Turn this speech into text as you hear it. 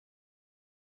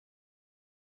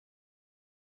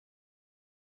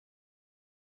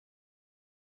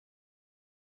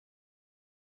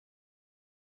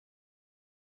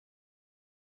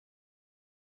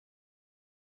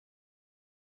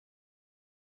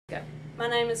My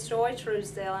name is Joy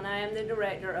Truesdale, and I am the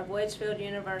director of Wedgefield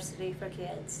University for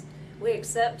Kids. We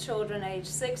accept children aged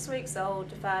 6 weeks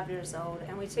old to 5 years old,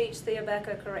 and we teach the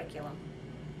Abeka curriculum.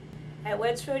 At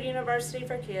Wedgefield University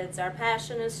for Kids, our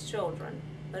passion is children,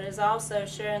 but is also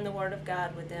sharing the Word of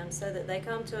God with them so that they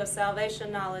come to a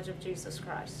salvation knowledge of Jesus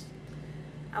Christ.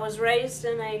 I was raised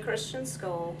in a Christian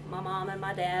school. My mom and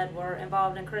my dad were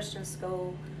involved in Christian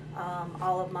school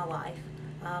all of my life.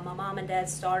 My mom and dad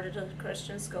started a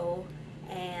Christian school,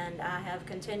 and I have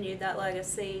continued that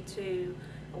legacy to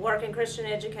work in Christian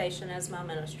education as my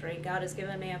ministry. God has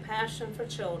given me a passion for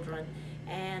children,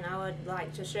 and I would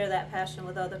like to share that passion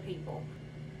with other people.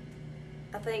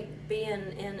 I think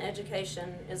being in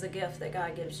education is a gift that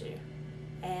God gives you,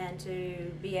 and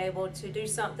to be able to do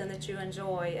something that you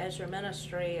enjoy as your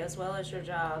ministry as well as your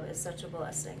job is such a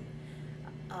blessing.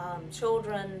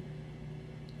 Children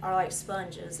are like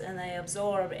sponges, and they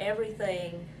absorb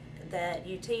everything that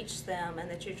you teach them and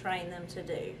that you train them to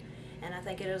do. And I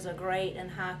think it is a great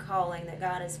and high calling that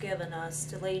God has given us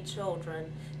to lead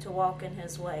children to walk in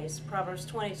His ways. Proverbs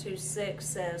 22:6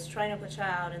 says, "Train up a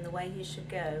child in the way he should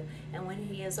go, and when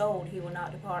he is old, he will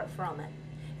not depart from it."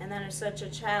 And that is such a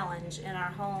challenge in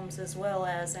our homes as well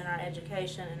as in our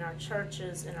education, in our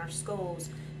churches, in our schools,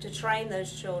 to train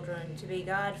those children to be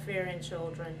God-fearing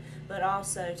children, but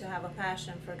also to have a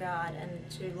passion for God and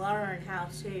to learn how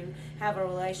to have a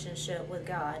relationship with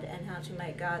God and how to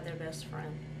make God their best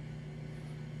friend.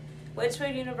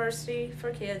 Wedgefield University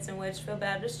for Kids and Wedgefield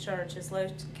Baptist Church is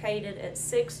located at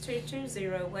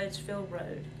 6220 Wedgefield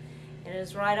Road. It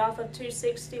is right off of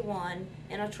 261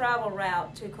 in a travel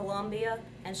route to Columbia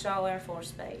and Shaw Air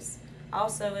Force Base.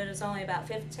 Also, it is only about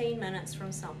 15 minutes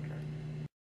from Sumter.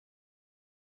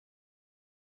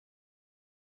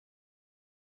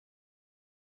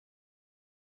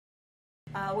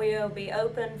 We will be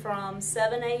open from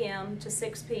 7 a.m. to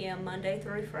 6 p.m. Monday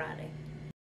through Friday.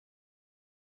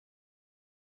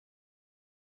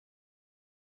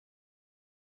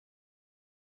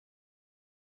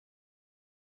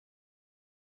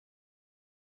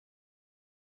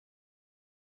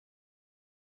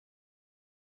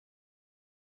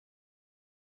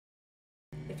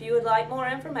 If you would like more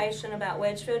information about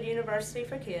Wedgefield University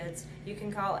for Kids, you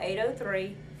can call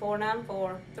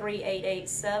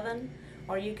 803-494-3887,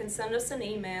 or you can send us an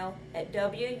email at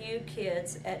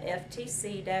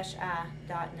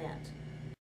wukids@ftc-i.net.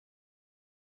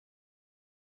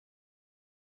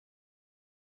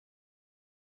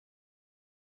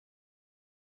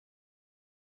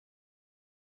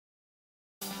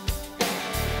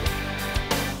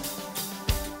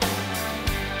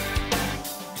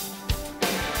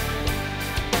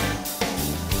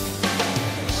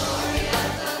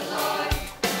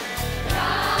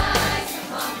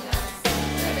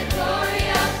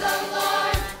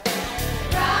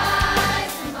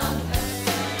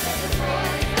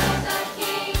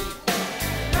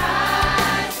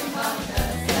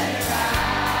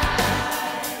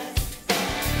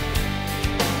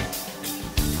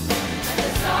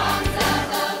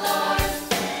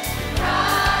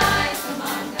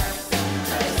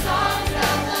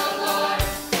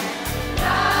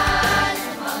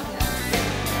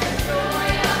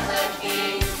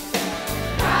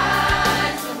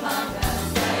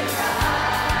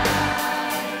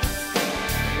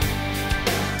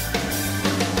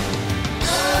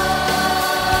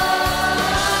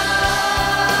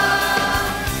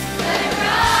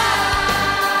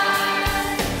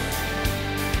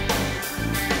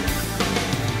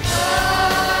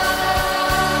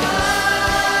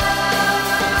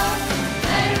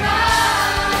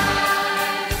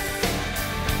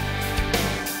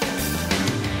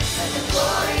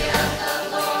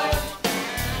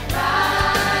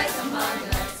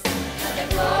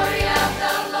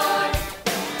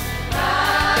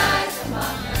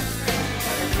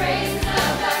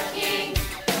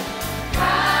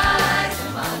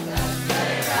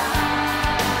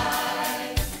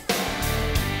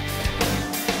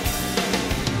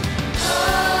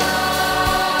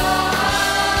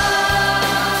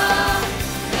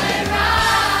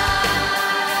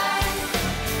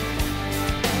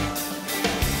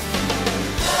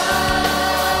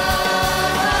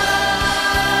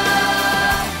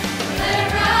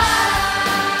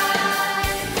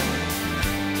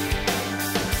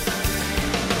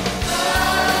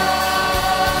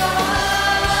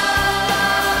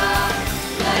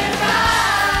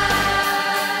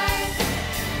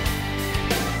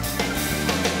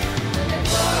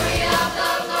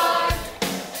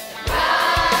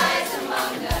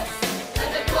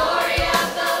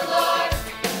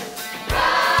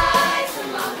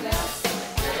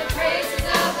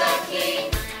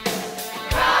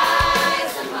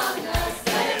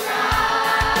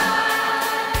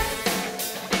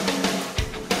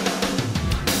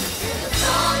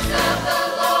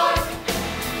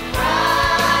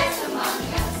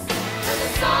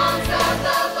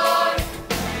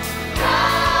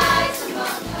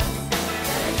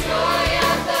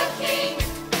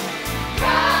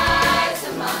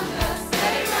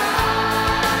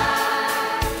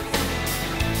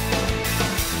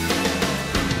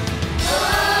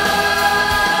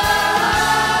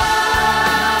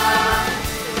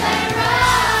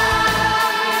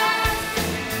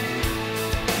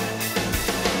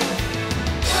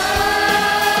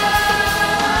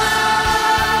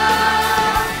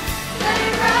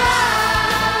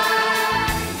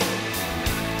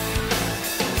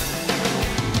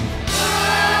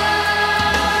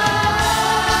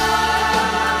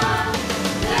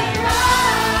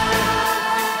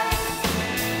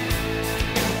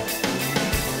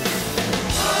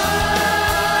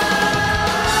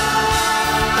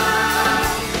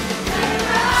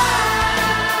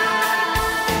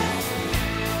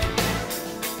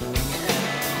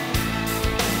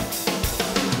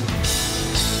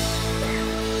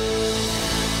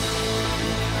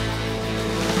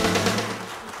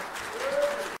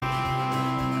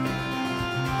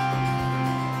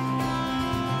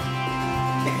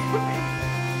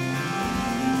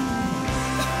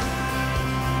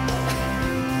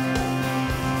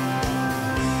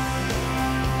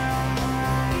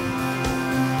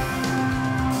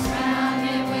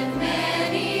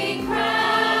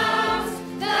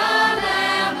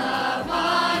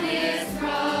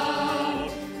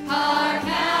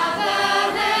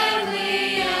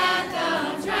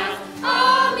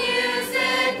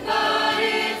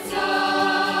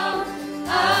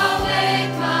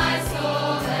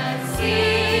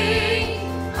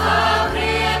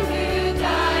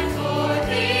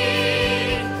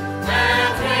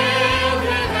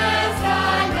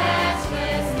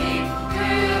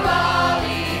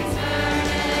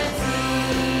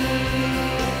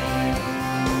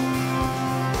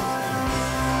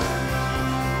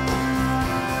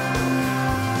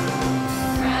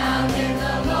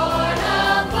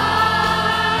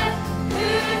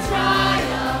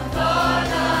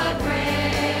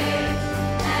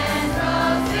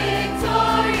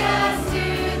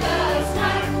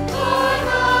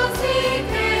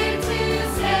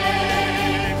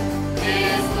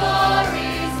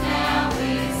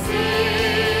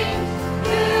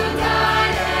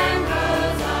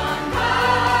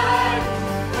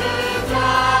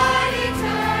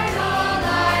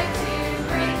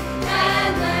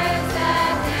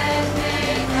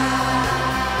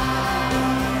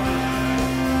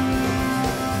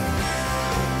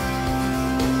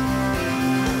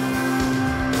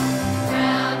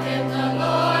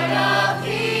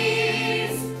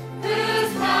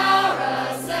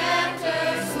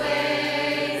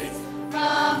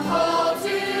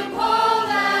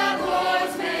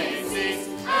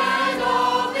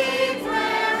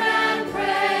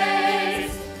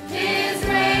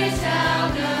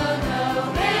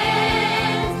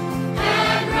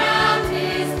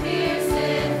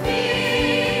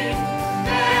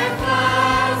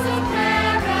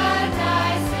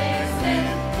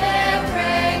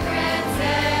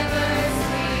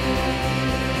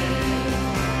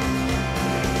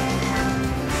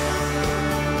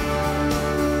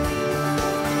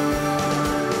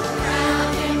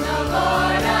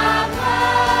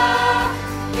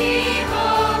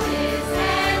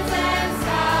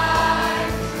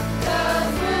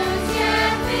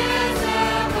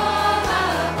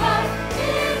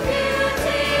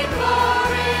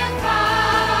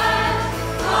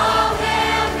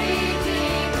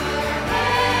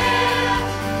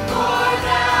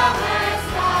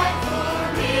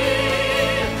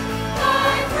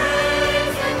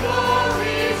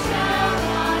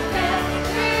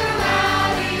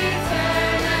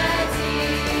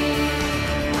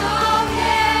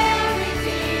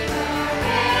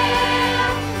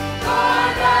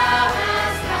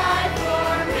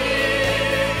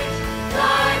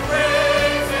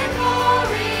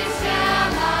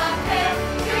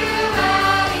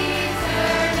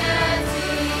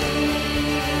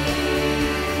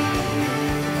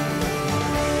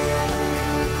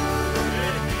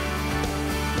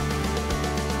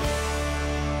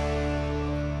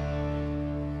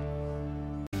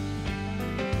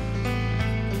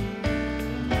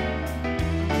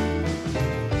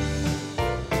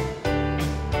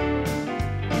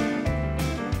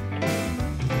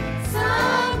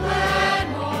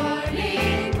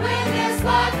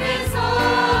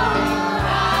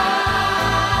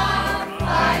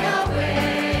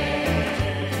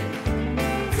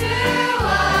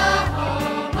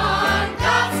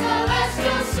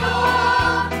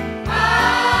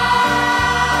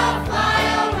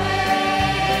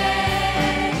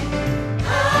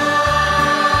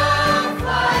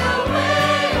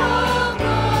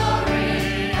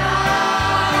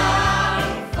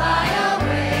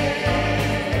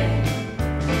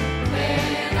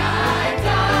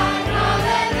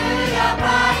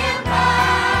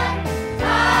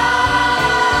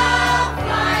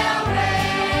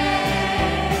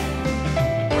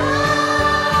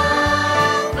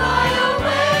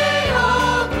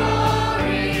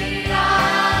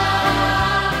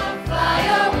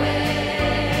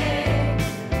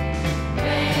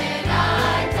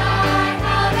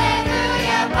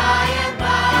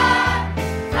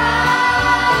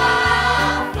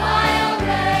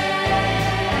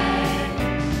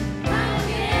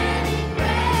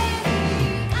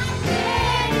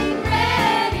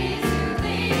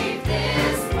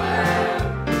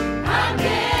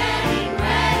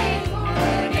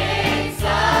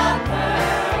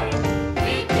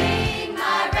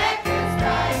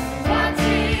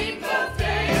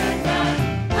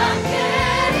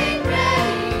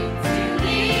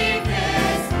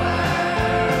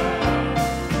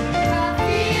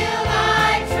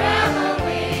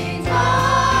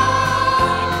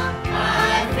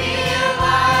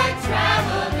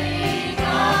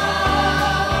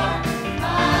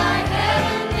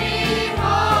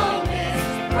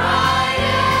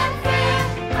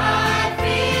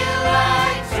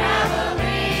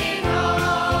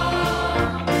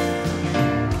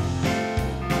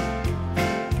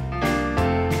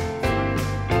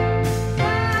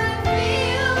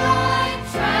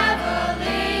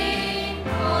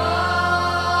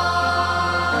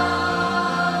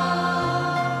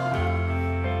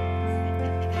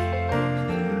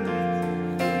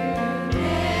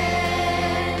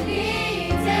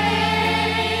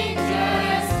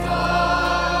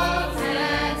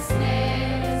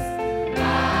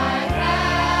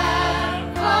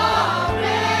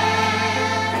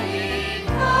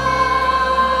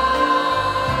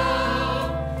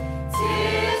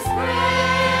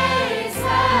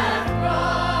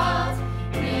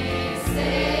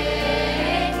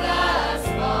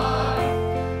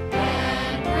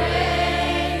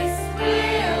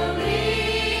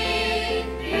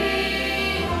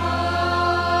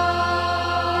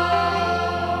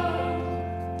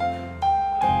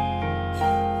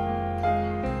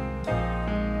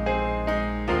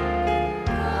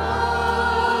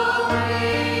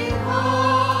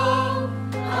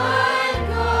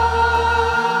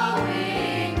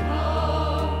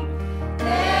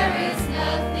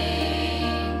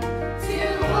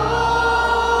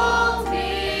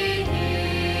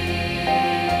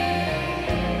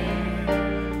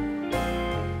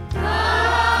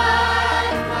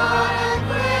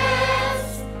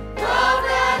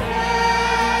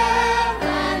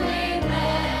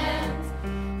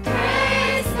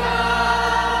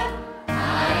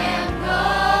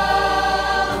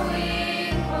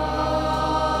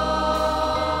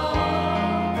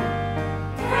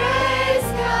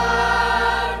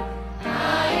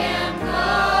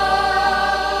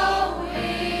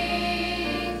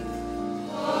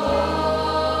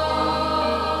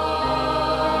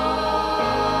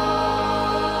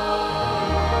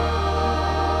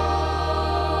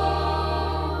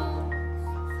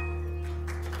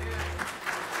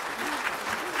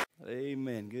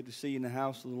 Good to see you in the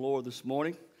house of the Lord this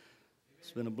morning.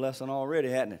 It's been a blessing already,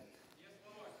 hasn't it?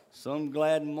 Some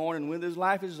glad morning when this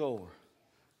life is over,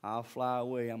 I'll fly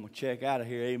away. I'm going to check out of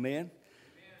here, amen.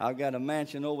 I've got a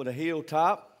mansion over the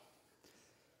hilltop.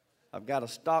 I've got a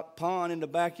stock pond in the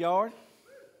backyard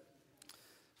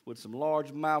with some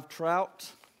largemouth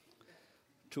trout,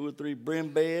 2 or 3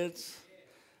 brim beds.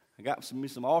 I got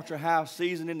some ultra high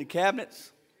season in the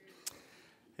cabinets.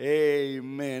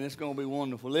 Amen. It's going to be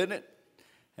wonderful, isn't it?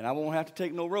 And I won't have to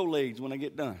take no Rolaids when I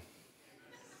get done.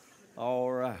 All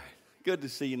right. Good to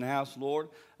see you in the house, Lord.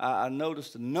 I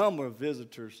noticed a number of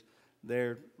visitors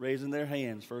there raising their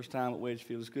hands. First time at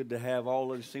Wedgefield. It's good to have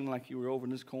all of you. Seemed like you were over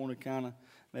in this corner, kind of,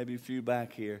 maybe a few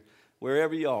back here.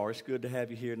 Wherever you are, it's good to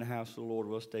have you here in the house of the Lord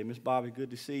with us today. Miss Bobby,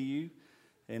 good to see you.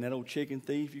 And that old chicken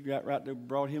thief you got right there,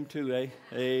 brought him too, eh?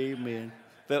 Amen.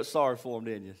 Felt sorry for him,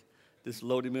 didn't you? Just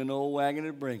load him in the old wagon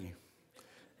and bring him.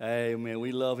 Amen.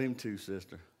 We love him too,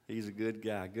 sister. He's a good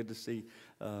guy. Good to see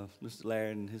Mr.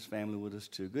 Larry and his family with us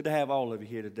too. Good to have all of you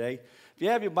here today. If you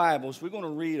have your Bibles, we're going to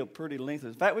read a pretty lengthy.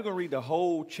 In fact, we're going to read the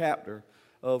whole chapter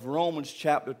of Romans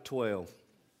chapter 12.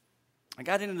 I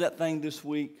got into that thing this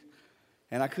week,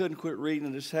 and I couldn't quit reading.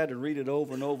 I just had to read it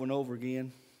over and over and over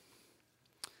again.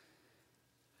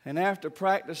 And after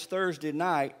practice Thursday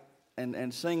night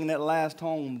and singing that last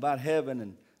song about heaven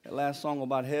and that last song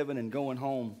about heaven and going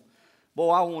home, boy,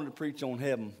 I wanted to preach on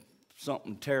heaven,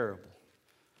 something terrible.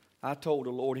 I told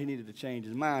the Lord he needed to change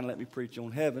his mind, let me preach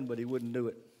on heaven, but he wouldn't do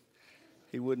it.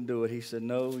 He wouldn't do it. He said,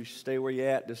 no, you stay where you're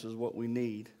at. This is what we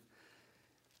need.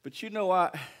 But you know,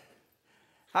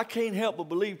 I can't help but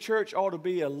believe church ought to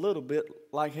be a little bit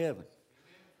like heaven.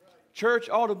 Church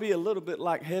ought to be a little bit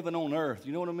like heaven on earth.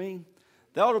 You know what I mean?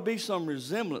 There ought to be some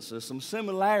resemblances, some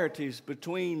similarities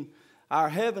between our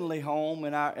heavenly home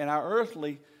and our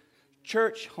earthly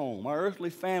church home, our earthly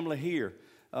family here.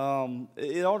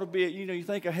 It ought to be, you know, you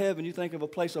think of heaven, you think of a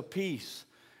place of peace.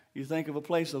 You think of a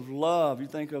place of love. You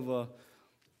think of a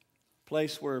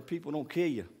place where people don't kill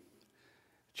you.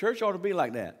 Church ought to be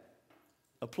like that.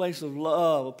 A place of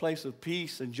love, a place of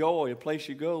peace and joy, a place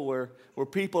you go where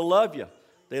people love you.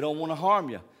 They don't want to harm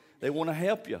you. They want to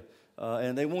help you.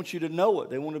 And they want you to know it.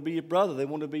 They want to be your brother. They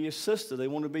want to be your sister. They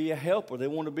want to be your helper. They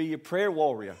want to be your prayer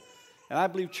warrior. And I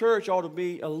believe church ought to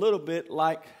be a little bit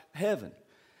like heaven.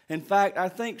 In fact, I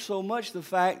think so much the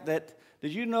fact that, do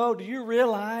you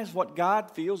realize what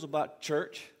God feels about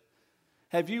church?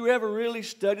 Have you ever really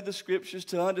studied the scriptures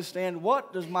to understand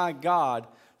what does my God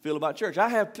feel about church? I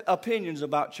have opinions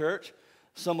about church.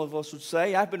 Some of us would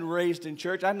say, I've been raised in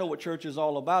church. I know what church is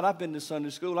all about. I've been to Sunday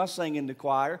school. I sang in the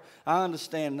choir. I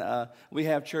understand we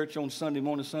have church on Sunday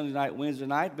morning, Sunday night, Wednesday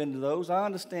night. Been to those. I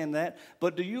understand that.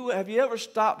 But have you ever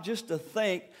stopped just to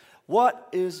think, what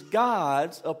is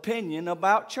God's opinion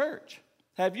about church?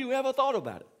 Have you ever thought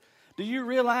about it? Do you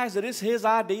realize that it's his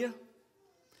idea?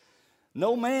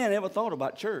 No man ever thought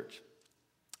about church.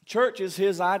 Church is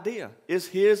his idea. It's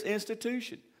his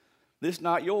institution. It's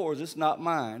not yours. It's not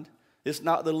mine. It's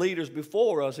not the leaders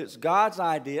before us. It's God's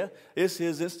idea. It's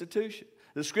his institution.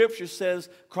 The scripture says,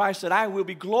 Christ said, I will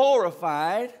be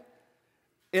glorified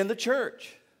in the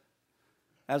church.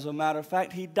 As a matter of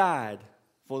fact, he died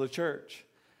for the church.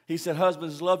 He said,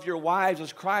 husbands, love your wives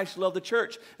as Christ loved the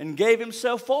church and gave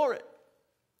himself for it.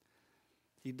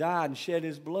 He died and shed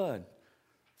his blood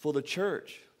for the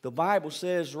church. The Bible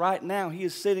says right now he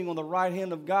is sitting on the right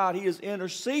hand of God. He is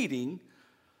interceding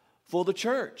for the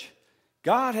church.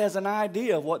 God has an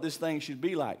idea of what this thing should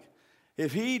be like.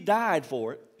 If he died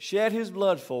for it, shed his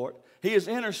blood for it, he is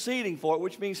interceding for it,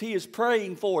 which means he is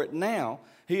praying for it now.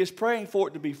 He is praying for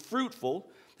it to be fruitful.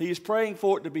 He is praying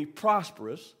for it to be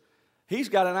prosperous. He's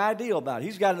got an idea about it.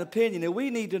 He's got an opinion, and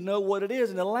we need to know what it is.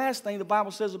 And the last thing the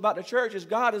Bible says about the church is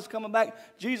God is coming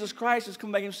back, Jesus Christ is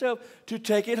coming back himself to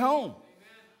take it home. Amen.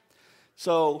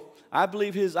 So I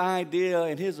believe his idea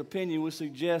and his opinion would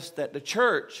suggest that the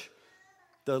church,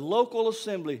 the local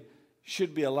assembly,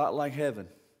 should be a lot like heaven,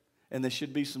 and there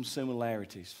should be some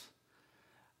similarities.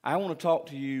 I want to talk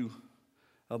to you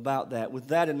about that. With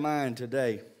that in mind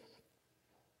today,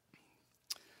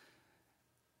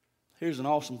 here's an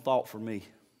awesome thought for me.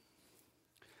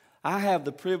 I have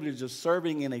the privilege of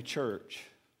serving in a church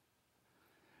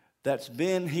that's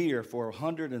been here for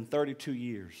 132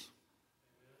 years.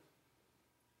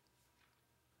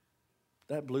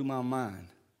 That blew my mind.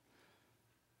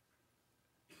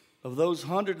 Of those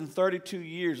 132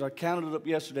 years, I counted it up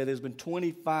yesterday, there's been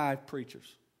 25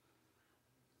 preachers,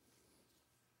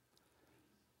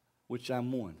 which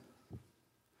I'm one.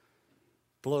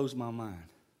 Blows my mind.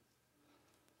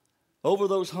 Over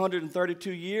those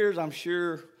 132 years, I'm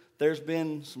sure there's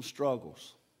been some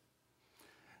struggles.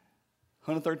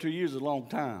 132 years is a long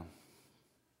time.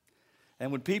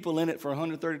 And with people in it for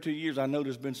 132 years, I know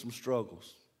there's been some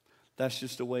struggles. That's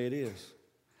just the way it is.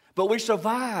 But we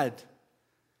survived.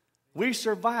 We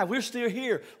survived. We're still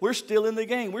here. We're still in the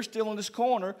game. We're still in this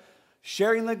corner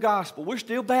sharing the gospel. We're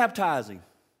still baptizing.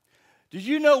 Did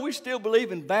you know we still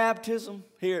believe in baptism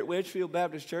here at Wedgefield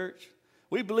Baptist Church?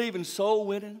 We believe in soul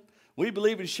winning. We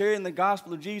believe in sharing the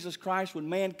gospel of Jesus Christ with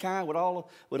mankind, with all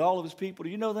of his people. Do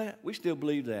you know that? We still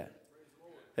believe that.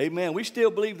 Amen. We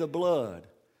still believe the blood.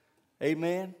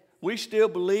 Amen. We still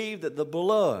believe that the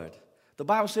blood, the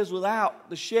Bible says without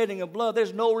the shedding of blood,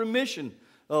 there's no remission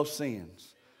of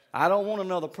sins. I don't want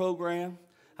another program.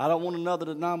 I don't want another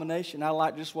denomination. I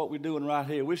like just what we're doing right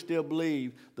here. We still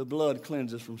believe the blood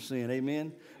cleanses from sin.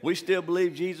 Amen. We still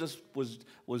believe Jesus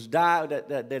was died,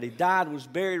 that he died, was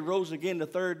buried, rose again the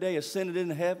third day, ascended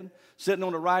into heaven, sitting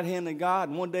on the right hand of God,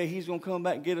 and one day he's going to come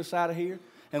back and get us out of here.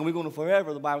 And we're going to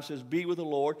forever, the Bible says, be with the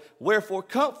Lord. Wherefore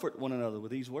comfort one another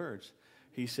with these words.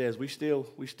 He says we still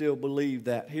believe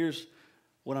that. Here's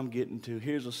what I'm getting to.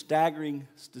 Here's a staggering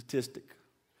statistic.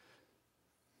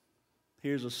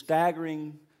 Here's a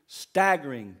staggering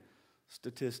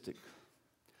statistic.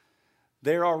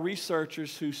 There are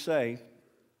researchers who say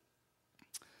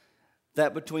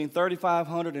that between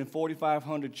 3,500 and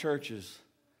 4,500 churches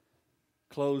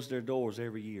close their doors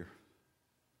every year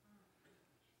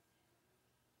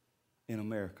in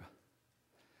America.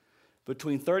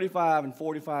 Between 3,500 and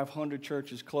 4,500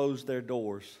 churches close their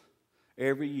doors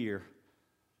every year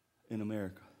in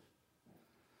America.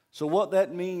 So what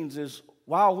that means is,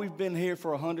 while we've been here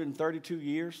for 132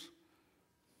 years,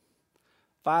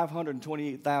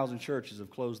 528,000 churches have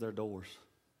closed their doors.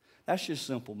 That's just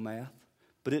simple math.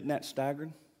 But isn't that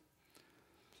staggering?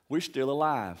 We're still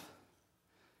alive.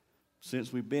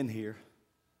 Since we've been here,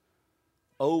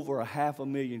 over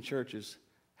 500,000 churches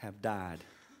have died.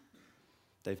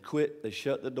 They've quit, they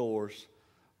shut the doors,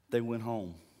 they went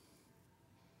home.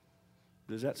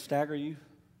 Does that stagger you?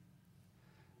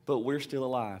 But we're still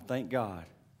alive, thank God.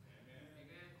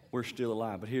 We're still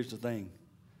alive. But here's the thing.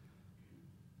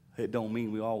 It don't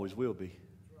mean we always will be.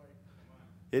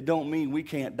 It don't mean we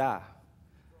can't die.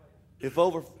 If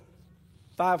over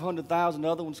 500,000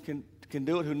 other ones can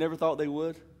do it who never thought they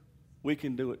would, we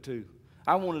can do it too.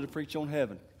 I wanted to preach on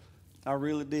heaven. I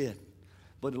really did.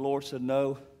 But the Lord said,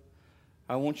 no,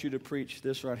 I want you to preach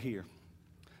this right here.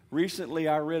 Recently,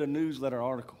 I read a newsletter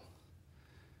article.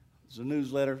 It's a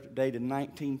newsletter dated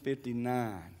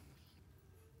 1959.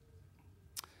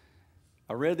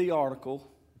 I read the article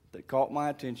that caught my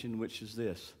attention, which is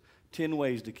this: 10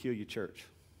 ways to kill your church.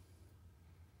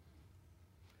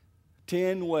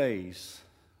 10 ways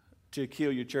to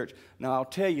kill your church. Now, I'll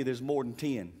tell you, there's more than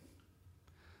 10.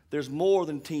 There's more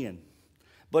than 10.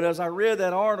 But as I read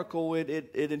that article,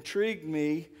 it intrigued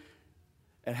me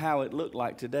at how it looked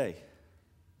like today.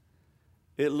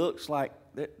 It looks like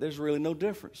there's really no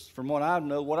difference from what I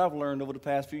know, what I've learned over the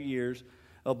past few years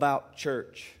about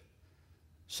church.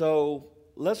 So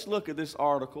let's look at this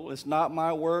article. It's not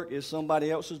my work, it's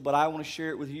somebody else's, but I want to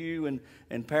share it with you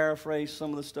and paraphrase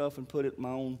some of the stuff and put it in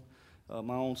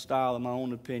my own style and my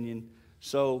own opinion.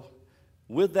 So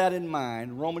with that in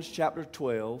mind, Romans chapter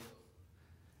 12,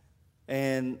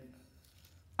 and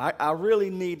I really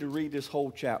need to read this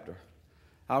whole chapter.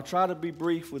 I'll try to be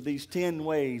brief with these 10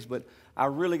 ways, but I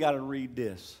really got to read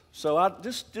this. So I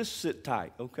just sit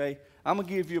tight, okay? I'm going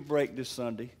to give you a break this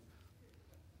Sunday,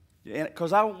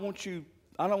 because I don't want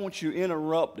you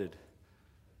interrupted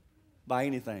by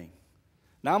anything.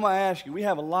 Now I'm going to ask you. We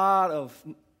have a lot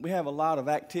of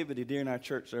activity during our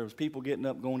church service. People getting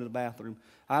up, going to the bathroom.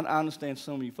 I understand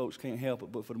some of you folks can't help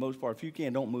it, but for the most part, if you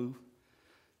can, don't move,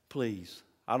 please.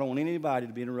 I don't want anybody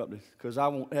to be interrupted, because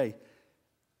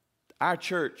our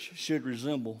church should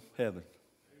resemble heaven.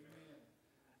 Amen.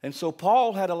 And so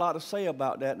Paul had a lot to say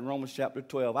about that in Romans chapter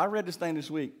 12. I read this thing this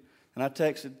week, and I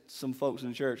texted some folks in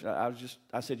the church.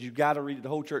 I said, you've got to read it. The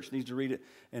whole church needs to read it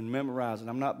and memorize it.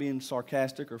 I'm not being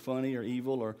sarcastic or funny or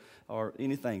evil or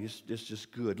anything. It's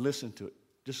just good. Listen to it.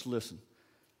 Just listen.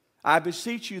 I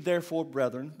beseech you, therefore,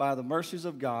 brethren, by the mercies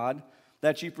of God,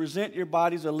 that ye present your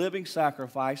bodies a living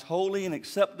sacrifice, holy and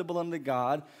acceptable unto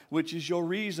God, which is your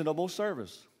reasonable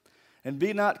service. And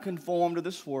be not conformed to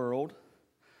this world,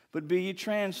 but be ye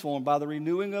transformed by the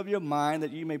renewing of your mind,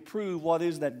 that ye may prove what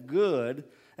is that good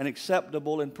and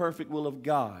acceptable and perfect will of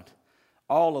God.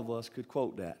 All of us could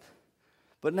quote that.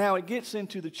 But now it gets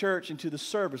into the church, into the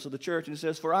service of the church, and it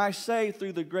says, for I say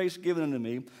through the grace given unto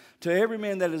me, to every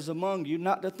man that is among you,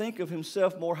 not to think of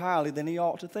himself more highly than he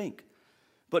ought to think,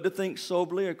 but to think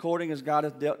soberly, according as God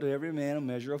hath dealt to every man a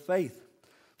measure of faith.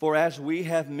 For as we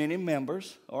have many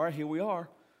members, all right, here we are,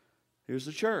 Here's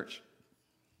the church,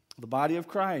 the body of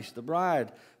Christ, the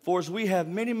bride. For as we have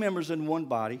many members in one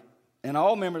body, and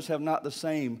all members have not the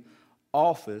same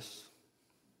office,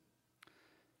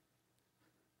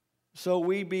 so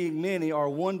we being many are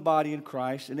one body in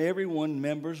Christ, and every one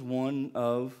members one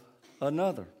of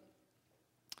another.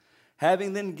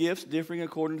 Having then gifts differing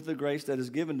according to the grace that is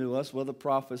given to us, whether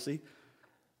prophecy,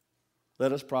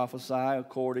 let us prophesy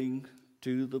according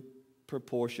to the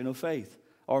proportion of faith.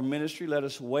 Or ministry, let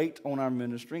us wait on our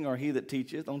ministering, or he that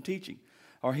teacheth on teaching.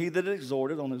 Or he that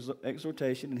exhorteth on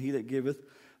exhortation, and he that giveth,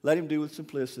 let him do with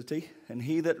simplicity. And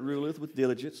he that ruleth with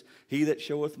diligence, he that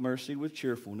showeth mercy with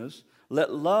cheerfulness.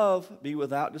 Let love be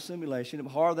without dissimulation.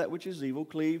 Abhor that which is evil,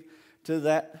 cleave to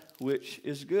that which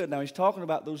is good. Now he's talking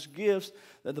about those gifts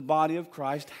that the body of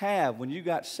Christ have. When you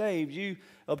got saved, you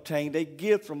obtained a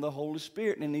gift from the Holy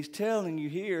Spirit. And he's telling you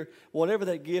here, whatever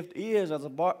that gift is as a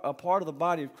part of the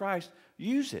body of Christ,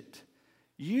 use it.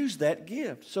 Use that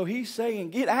gift. So he's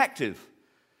saying, get active.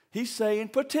 He's saying,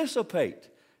 participate.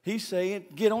 He's saying,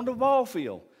 get on the ball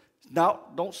field. Now,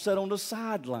 don't sit on the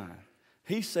sideline.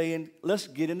 He's saying, let's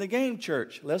get in the game,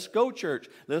 church. Let's go, church.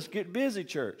 Let's get busy,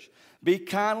 church. Be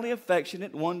kindly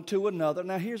affectionate one to another.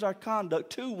 Now, here's our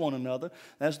conduct to one another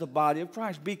as the body of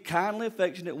Christ. Be kindly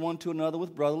affectionate one to another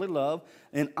with brotherly love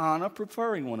and honor,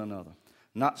 preferring one another.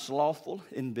 Not slothful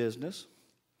in business,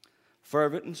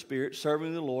 fervent in spirit,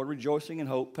 serving the Lord, rejoicing in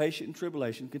hope, patient in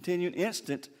tribulation, continuing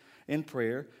instant in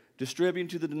prayer, distributing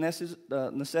to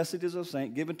the necessities of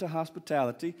saints, given to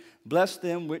hospitality. Bless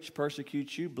them which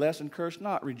persecute you. Bless and curse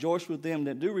not. Rejoice with them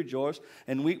that do rejoice,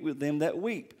 and weep with them that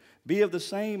weep. Be of the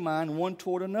same mind one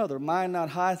toward another. Mind not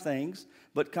high things,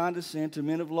 but condescend to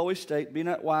men of low estate. Be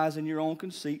not wise in your own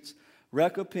conceits.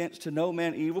 Recompense to no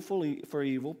man evil for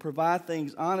evil. Provide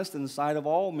things honest in the sight of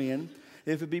all men.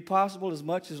 If it be possible, as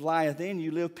much as lieth in you,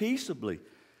 live peaceably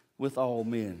with all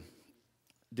men.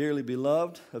 Dearly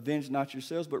beloved, avenge not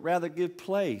yourselves, but rather give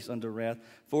place unto wrath.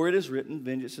 For it is written,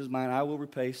 vengeance is mine, I will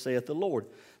repay, saith the Lord.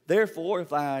 Therefore, if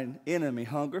thine enemy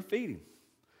hunger, feed him.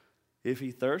 If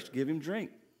he thirst, give him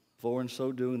drink. For in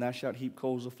so doing thou shalt heap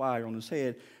coals of fire on his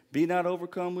head. Be not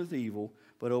overcome with evil,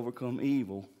 but overcome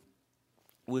evil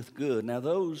with good. Now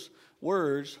those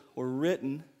words were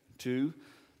written to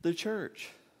the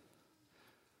church.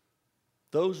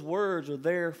 Those words are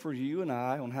there for you and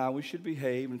I on how we should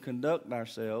behave and conduct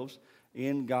ourselves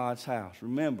in God's house.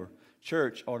 Remember,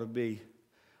 church ought to be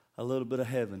a little bit of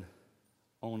heaven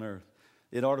on earth.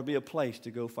 It ought to be a place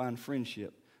to go find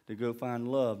friendship, to go find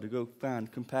love, to go find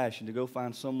compassion, to go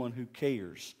find someone who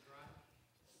cares,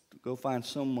 to go find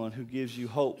someone who gives you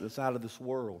hope that's out of this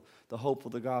world, the hope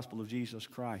of the gospel of Jesus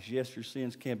Christ. Yes, your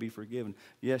sins can be forgiven.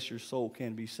 Yes, your soul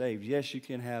can be saved. Yes, you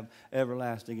can have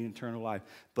everlasting and eternal life,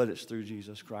 but it's through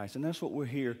Jesus Christ. And that's what we're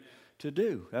here to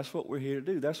do. That's what we're here to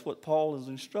do. That's what Paul is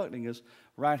instructing us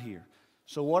right here.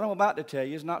 So what I'm about to tell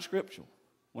you is not scriptural.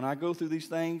 When I go through these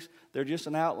things, they're just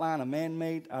an outline, a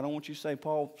man-made. I don't want you to say,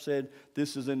 Paul said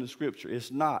this is in the scripture. It's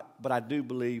not, but I do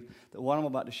believe that what I'm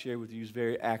about to share with you is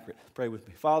very accurate. Pray with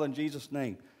me. Father, in Jesus'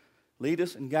 name, lead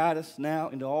us and guide us now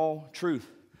into all truth.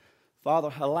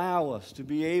 Father, allow us to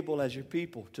be able as your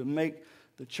people to make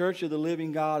the church of the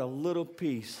living God a little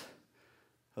piece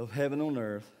of heaven on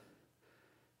earth.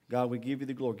 God, we give you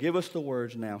the glory. Give us the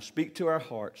words now. Speak to our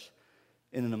hearts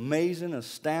in an amazing,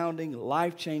 astounding,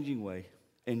 life-changing way.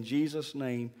 In Jesus'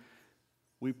 name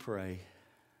we pray.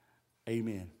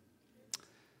 Amen.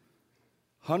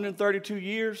 132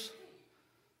 years,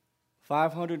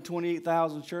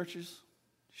 528,000 churches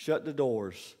shut the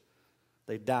doors.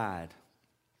 They died.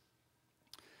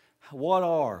 What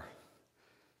are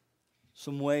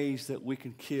some ways that we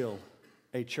can kill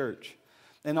a church?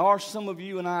 And are some of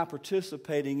you and I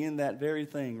participating in that very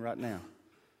thing right now?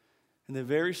 And they're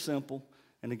very simple.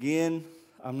 And again,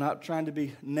 I'm not trying to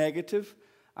be negative.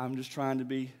 I'm just trying to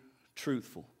be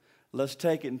truthful. Let's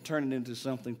take it and turn it into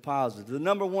something positive. The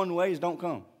number one way is don't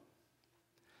come.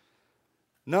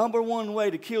 Number one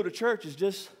way to kill the church is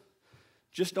just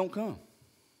don't come.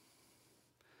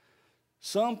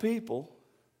 Some people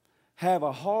have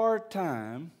a hard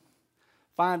time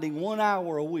finding 1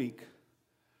 hour a week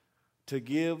to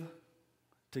give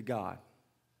to God.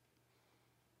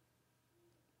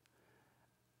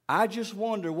 I just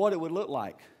wonder what it would look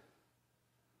like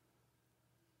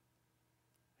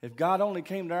if God only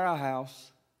came to our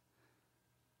house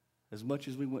as much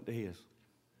as we went to His.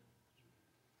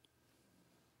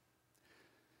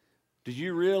 Do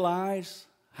you realize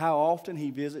how often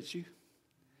He visits you?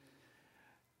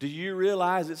 Do you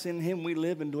realize it's in Him we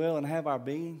live and dwell and have our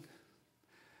being?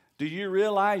 Do you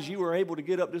realize you were able to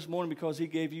get up this morning because He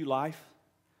gave you life?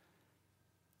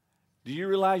 Do you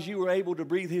realize you were able to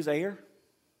breathe His air?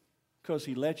 Because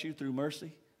He let you through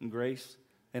mercy and grace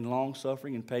and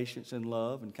long-suffering and patience and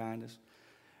love and kindness.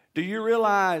 Do you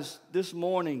realize this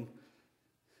morning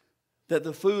that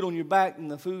the food on your back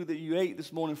and the food that you ate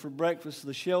this morning for breakfast,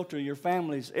 the shelter, your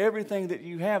families, everything that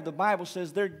you have, the Bible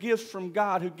says they're gifts from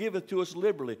God who giveth to us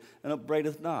liberally and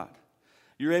upbraideth not.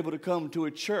 You're able to come to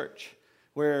a church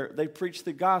where they preach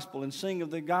the gospel and sing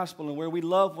of the gospel and where we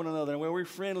love one another and where we're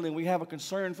friendly and we have a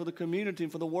concern for the community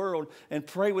and for the world and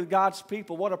pray with God's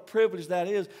people. What a privilege that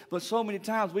is. But so many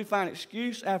times we find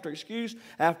excuse after excuse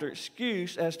after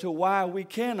excuse as to why we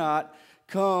cannot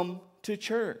come to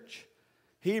church.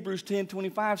 Hebrews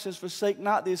 10:25 says, forsake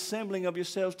not the assembling of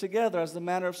yourselves together as the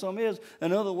manner of some is.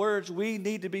 In other words, we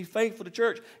need to be faithful to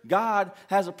church. God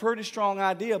has a pretty strong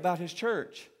idea about His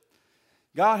church.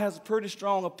 God has a pretty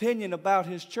strong opinion about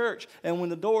His church. And when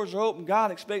the doors are open,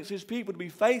 God expects His people to be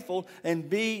faithful and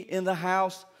be in the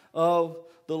house of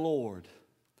the Lord.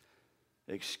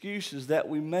 Excuses that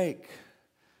we make.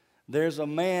 There's a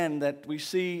man that we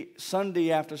see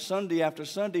Sunday after Sunday after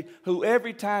Sunday who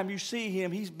every time you see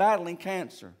him, he's battling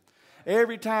cancer.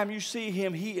 Every time you see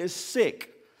him, he is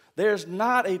sick. There's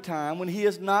not a time when he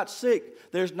is not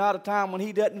sick. There's not a time when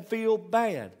he doesn't feel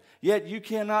bad. Yet you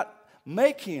cannot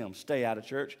make him stay out of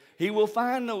church. He will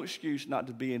find no excuse not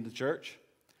to be in the church.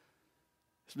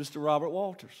 It's Mr. Robert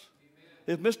Walters.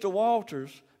 If Mr.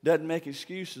 Walters doesn't make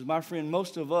excuses, my friend,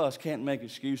 most of us can't make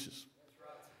excuses.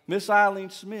 Miss Eileen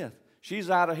Smith, she's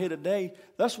out of here today.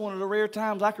 That's one of the rare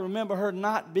times I can remember her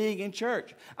not being in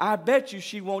church. I bet you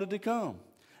she wanted to come.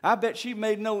 I bet she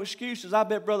made no excuses. I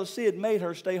bet Brother Sid made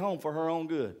her stay home for her own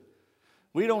good.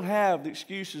 We don't have the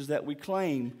excuses that we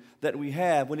claim that we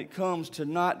have when it comes to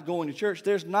not going to church.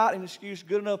 There's not an excuse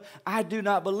good enough. I do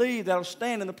not believe that I'll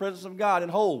stand in the presence of God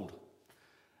and hold.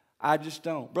 I just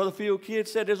don't. Brother Field Kidd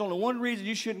said there's only one reason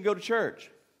you shouldn't go to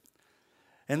church,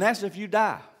 and that's if you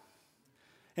die.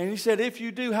 And he said, if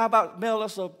you do, how about mail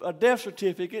us a death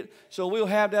certificate so we'll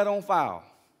have that on file?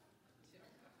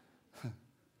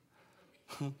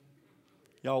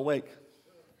 Y'all awake?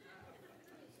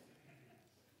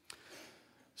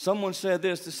 Someone said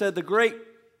this. They said the great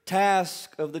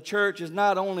task of the church is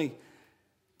not only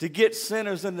to get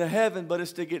sinners into heaven, but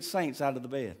it's to get saints out of the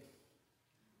bed.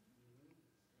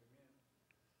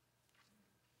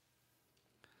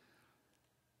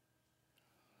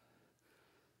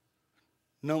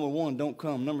 Number one, don't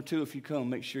come. Number two, if you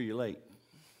come, make sure you're late.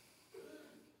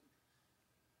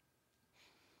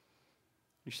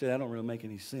 You say, that don't really make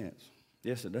any sense.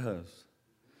 Yes, it does.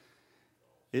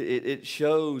 It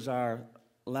shows our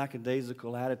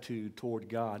lackadaisical attitude toward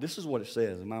God. This is what it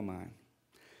says in my mind.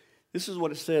 This is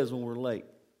what it says when we're late.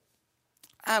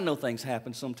 I know things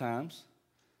happen sometimes,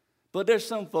 but there's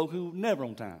some folk who are never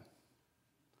on time.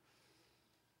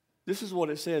 This is what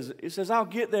it says. It says, I'll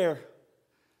get there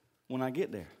when I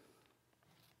get there.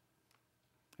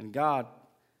 And God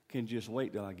can just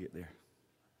wait till I get there.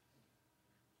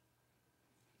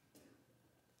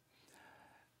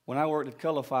 When I worked at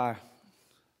Colorfy,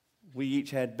 we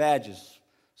each had badges.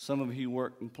 Some of you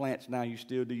work in plants now, you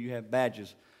still do. You have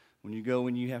badges. When you go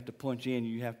in, you have to punch in.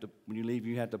 When you leave,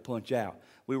 you have to punch out.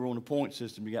 We were on a point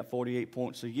system. You got 48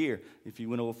 points a year. If you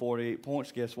went over 48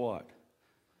 points, guess what?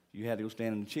 You had to go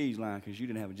stand in the cheese line because you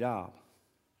didn't have a job.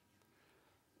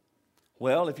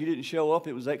 Well, if you didn't show up,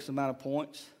 it was X amount of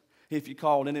points. If you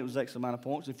called in, it was X amount of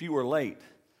points. If you were late,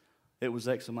 it was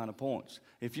X amount of points.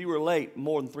 If you were late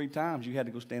more than 3 times, you had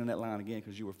to go stand in that line again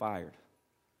because you were fired.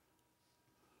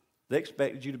 They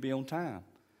expected you to be on time.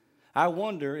 I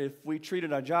wonder if we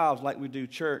treated our jobs like we do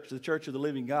church, the church of the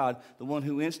living God, the one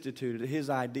who instituted it, His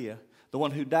idea, the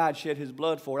one who died, shed His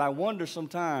blood for it. I wonder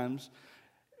sometimes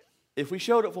if we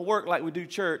showed up for work like we do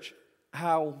church,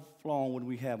 how long would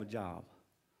we have a job?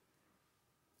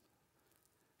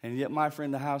 And yet, my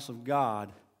friend, the house of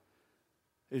God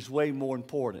is way more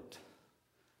important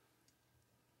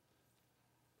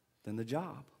than the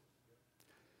job.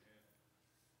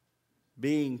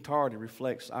 Being tardy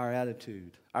reflects our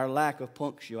attitude. Our lack of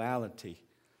punctuality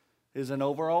is an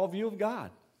overall view of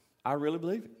God. I really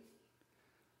believe it.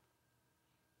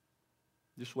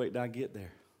 Just wait till I get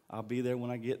there. I'll be there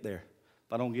when I get there.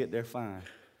 If I don't get there, fine.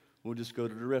 We'll just go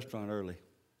to the restaurant early.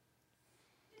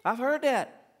 I've heard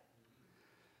that.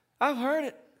 I've heard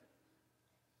it.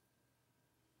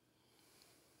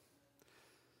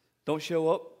 Don't show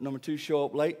up. Number 2, show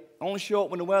up late. Only show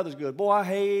up when the weather's good. Boy, I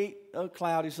hate a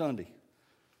cloudy Sunday.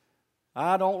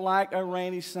 I don't like a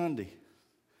rainy Sunday.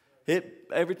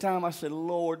 Every time I said,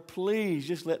 Lord, please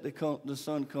just let the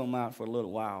sun come out for a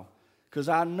little while. Because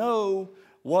I know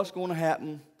what's going to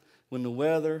happen when the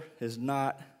weather is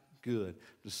not good.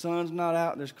 The sun's not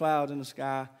out, there's clouds in the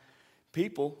sky.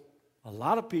 People, a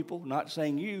lot of people, not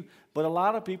saying you, but a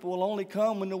lot of people will only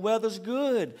come when the weather's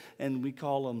good. And we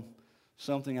call them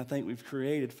something I think we've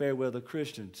created, fair weather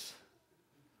Christians.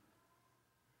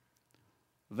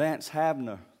 Vance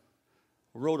Havner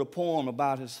wrote a poem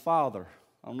about his father.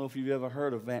 I don't know if you've ever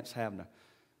heard of Vance Havner.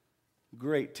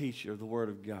 Great teacher of the Word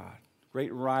of God.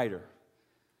 Great writer.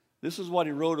 This is what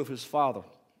he wrote of his father,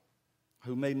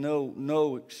 who made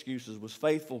no excuses, was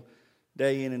faithful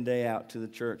day in and day out to the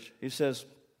church. He says,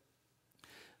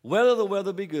 whether the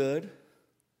weather be good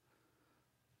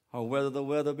or whether the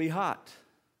weather be hot,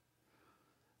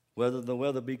 whether the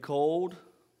weather be cold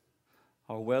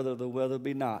or whether the weather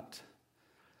be not,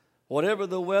 whatever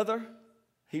the weather,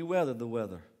 he weathered the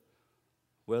weather,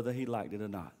 whether he liked it or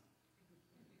not.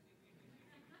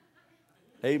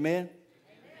 Amen?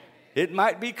 It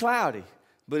might be cloudy,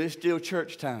 but it's still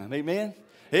church time. Amen?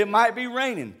 It might be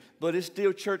raining, but it's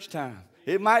still church time.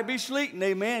 It might be sleeting,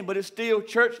 amen, but it's still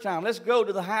church time. Let's go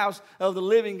to the house of the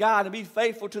living God and be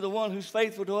faithful to the one who's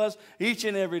faithful to us each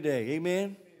and every day.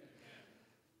 Amen?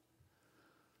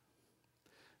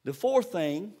 The fourth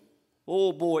thing,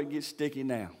 oh boy, it gets sticky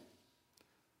now.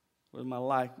 Where's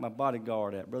my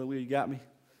bodyguard at? Brother Will, you got me?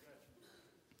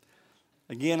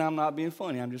 Again, I'm not being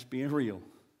funny. I'm just being real.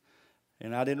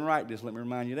 And I didn't write this. Let me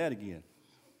remind you that again.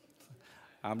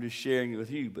 I'm just sharing it with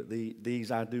you, but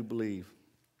these I do believe.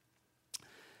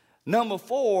 Number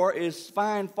 4 is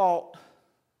find fault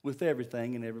with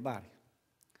everything and everybody.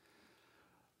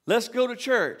 Let's go to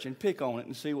church and pick on it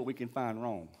and see what we can find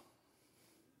wrong.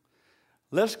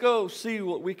 Let's go see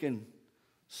what we can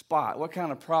spot, what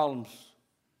kind of problems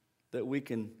that we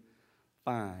can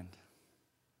find.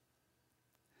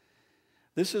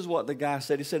 This is what the guy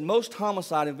said. He said, most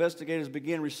homicide investigators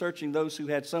begin researching those who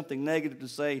had something negative to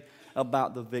say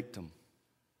about the victim.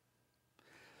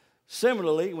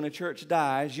 Similarly, when a church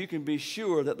dies, you can be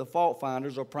sure that the fault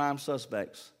finders are prime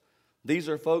suspects. These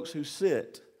are folks who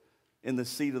sit in the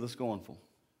seat of the scornful.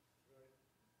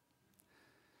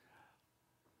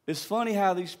 It's funny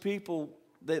how these people,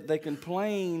 they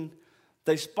complain,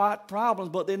 they spot problems,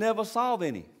 but they never solve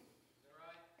any.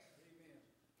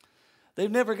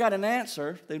 They've never got an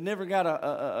answer. They've never got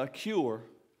a cure.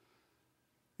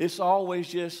 It's always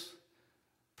just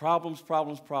problems,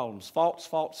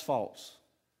 faults.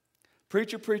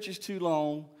 Preacher preaches too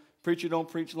long. Preacher don't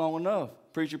preach long enough.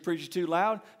 Preacher preaches too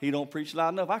loud. He don't preach loud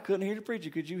enough. I couldn't hear the preacher.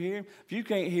 Could you hear him? If you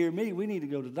can't hear me, we need to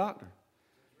go to the doctor.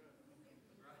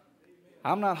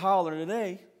 I'm not hollering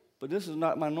today, but this is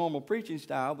not my normal preaching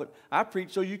style, but I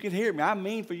preach so you can hear me. I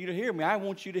mean for you to hear me. I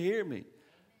want you to hear me.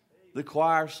 The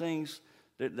choir sings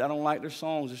that I don't like their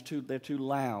songs. They're too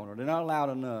loud, or they're not loud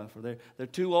enough, or they're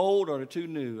too old, or they're too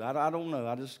new. I don't know.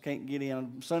 I just can't get in.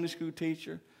 I'm a Sunday school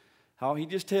teacher. He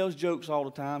just tells jokes all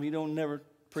the time. He don't never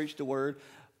preach the word.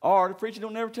 Or the preacher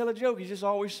don't never tell a joke. He's just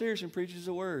always serious and preaches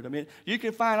the word. I mean, you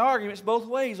can find arguments both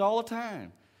ways all the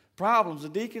time. Problems. The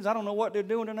deacons, I don't know what they're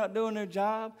doing. They're not doing their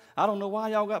job. I don't know why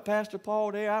y'all got Pastor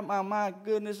Paul there. My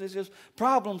goodness, it's just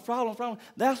problems.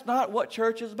 That's not what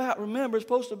church is about. Remember, it's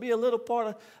supposed to be a little part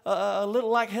of, a little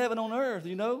like heaven on earth,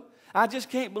 you know. I just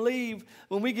can't believe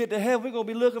when we get to heaven, we're going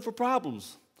to be looking for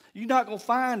problems. You're not going to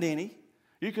find any.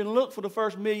 You can look for the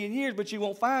first 1,000,000 years, but you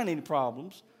won't find any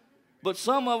problems. But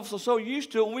some of us are so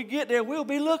used to it, when we get there, we'll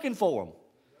be looking for them.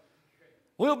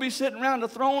 We'll be sitting around the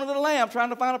throne of the Lamb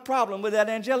trying to find a problem with that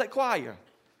angelic choir.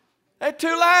 They're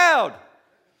too loud.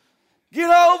 Get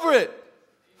over it.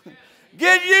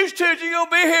 Get used to it. You're going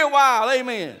to be here a while.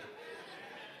 Amen.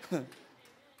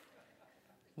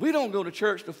 We don't go to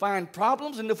church to find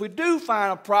problems, and if we do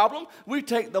find a problem, we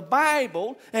take the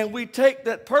Bible and we take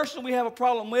that person we have a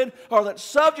problem with or that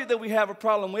subject that we have a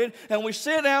problem with, and we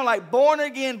sit down like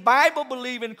born-again,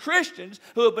 Bible-believing Christians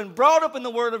who have been brought up in the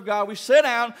Word of God. We sit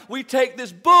down, we take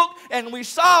this book, and we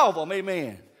solve them.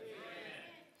 Amen.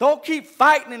 Don't keep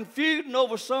fighting and feuding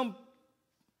over some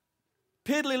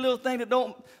piddly little thing that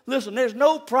don't... Listen, there's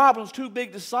no problems too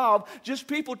big to solve, just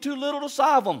people too little to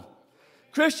solve them.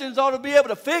 Christians ought to be able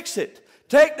to fix it.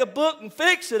 Take the book and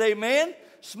fix it, amen.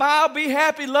 Smile, be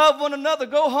happy, love one another.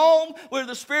 Go home with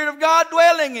the Spirit of God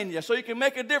dwelling in you so you can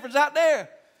make a difference out there.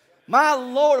 My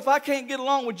Lord, if I can't get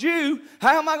along with you,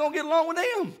 how am I going to get along with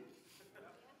them?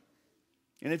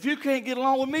 And if you can't get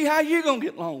along with me, how are you going to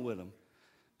get along with them?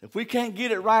 If we can't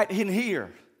get it right in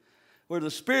here, where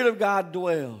the Spirit of God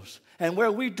dwells, and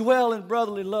where we dwell in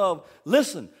brotherly love,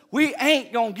 listen, we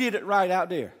ain't going to get it right out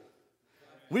there.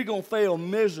 We're going to fail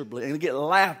miserably and get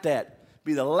laughed at,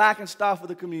 be the laughing stock of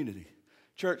the community.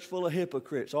 Church full of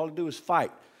hypocrites. All they do is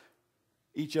fight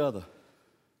each other.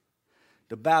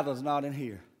 The battle's not in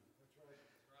here.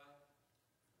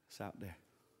 It's out there.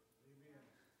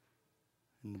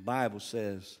 And the Bible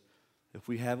says, if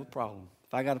we have a problem,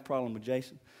 if I got a problem with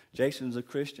Jason, Jason's a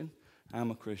Christian,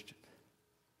 I'm a Christian.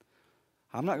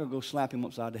 I'm not going to go slap him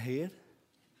upside the head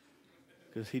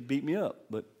because he'd beat me up.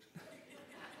 But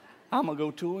I'm going to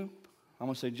go to him. I'm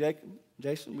going to say,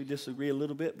 Jason, we disagree a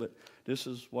little bit, but this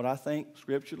is what I think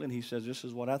scripturally. And he says, this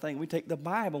is what I think. We take the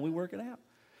Bible and we work it out.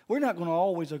 We're not going to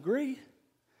always agree,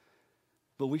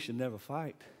 but we should never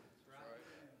fight.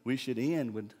 We should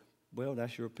end with, well,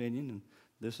 that's your opinion and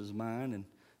this is mine. And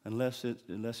unless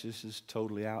this is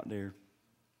totally out there,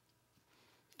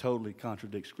 totally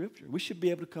contradicts Scripture, we should be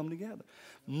able to come together.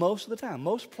 Most of the time,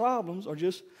 most problems are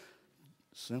just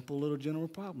simple little general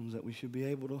problems that we should be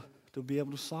able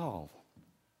to solve.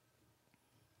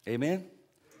 Amen?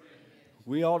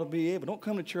 We ought to be able. Don't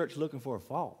come to church looking for a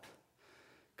fault.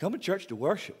 Come to church to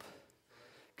worship.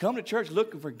 Come to church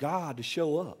looking for God to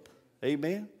show up.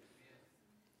 Amen?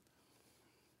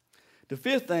 The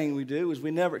fifth thing we do is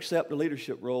we never accept the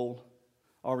leadership role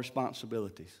or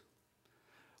responsibilities.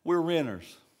 We're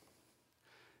renters.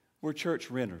 We're church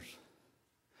renters.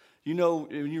 You know,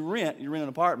 when you rent an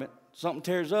apartment, something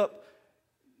tears up,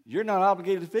 you're not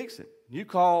obligated to fix it. You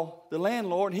call the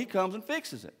landlord and he comes and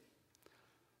fixes it.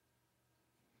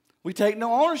 We take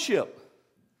no ownership.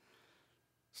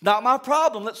 It's not my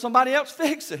problem. Let somebody else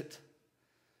fix it.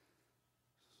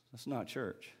 That's not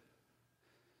church.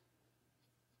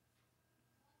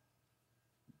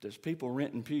 There's people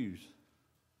renting pews.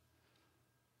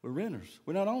 We're renters.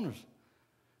 We're not owners.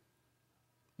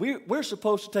 We're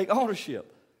supposed to take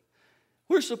ownership.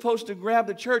 We're supposed to grab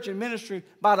the church and ministry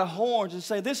by the horns and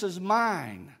say, this is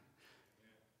mine.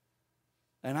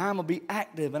 And I'm going to be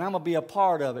active and I'm going to be a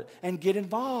part of it and get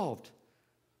involved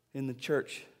in the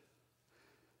church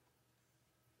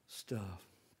stuff.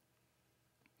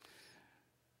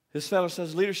 This fellow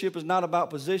says leadership is not about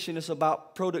position, it's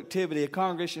about productivity. A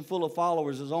congregation full of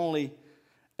followers is only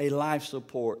a life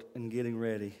support in getting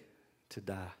ready to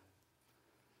die.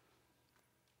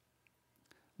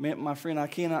 Man, my friend, I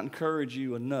cannot encourage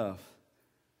you enough.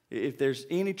 If there's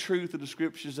any truth of the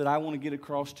Scriptures that I want to get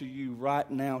across to you right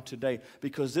now today,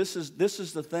 because this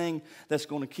is the thing that's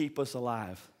going to keep us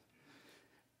alive.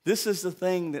 This is the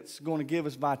thing that's going to give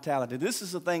us vitality. This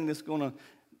is the thing that's going to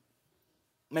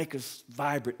make us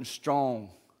vibrant and strong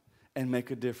and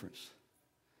make a difference.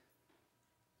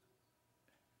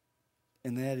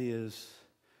 And that is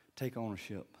take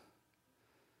ownership.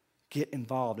 Get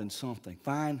involved in something.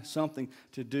 Find something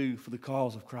to do for the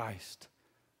cause of Christ.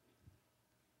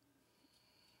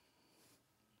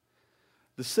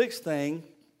 The sixth thing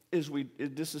is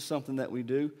this is something that we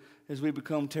do, is we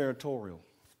become territorial.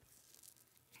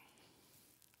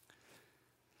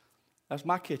 That's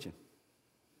my kitchen.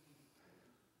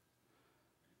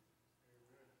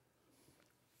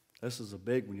 This is a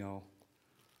big one, y'all.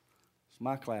 It's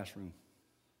my classroom.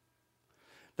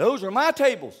 Those are my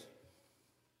tables.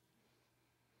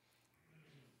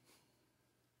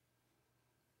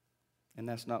 And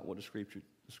that's not what the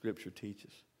scripture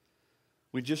teaches.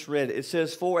 We just read it. It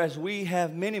says, for as we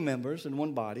have many members in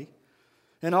one body,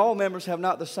 and all members have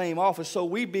not the same office, so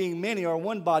we being many are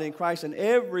one body in Christ, and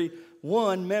every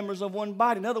one members of one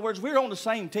body. In other words, we're on the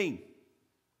same team.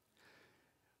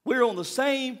 We're on the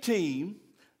same team,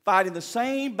 fighting the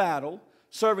same battle,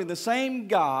 serving the same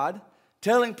God,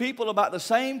 telling people about the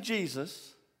same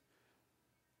Jesus.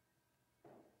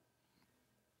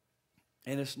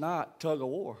 And it's not tug of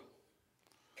war.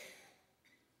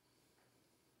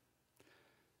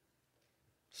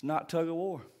 It's not tug of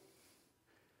war.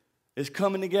 It's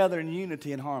coming together in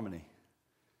unity and harmony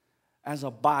as a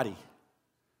body,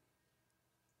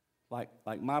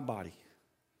 like my body.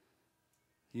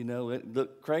 You know, it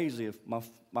looked crazy if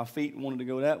my feet wanted to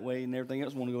go that way and everything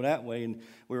else wanted to go that way, and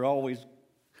we were always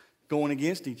going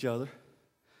against each other.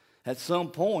 At some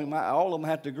point, all of them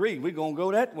have to agree, we're going to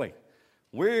go that way.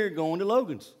 We're going to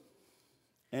Logan's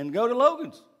and go to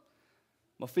Logan's.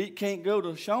 My feet can't go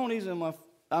to Shawnee's, and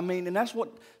that's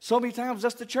what, so many times,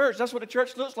 that's the church. That's what the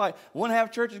church looks like. One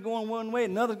half church is going one way,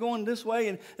 another going this way,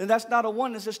 and that's not a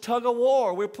oneness. It's tug of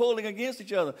war. We're pulling against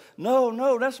each other.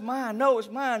 No, that's mine. No, it's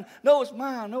mine. No, it's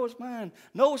mine. No, it's mine.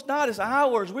 No, it's not. It's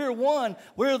ours. We're one.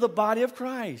 We're the body of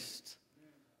Christ.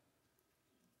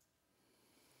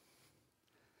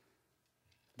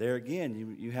 There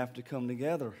again, you have to come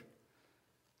together,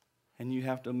 and you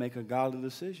have to make a godly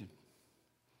decision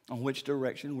on which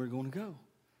direction we're going to go.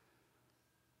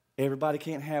 Everybody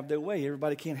can't have their way.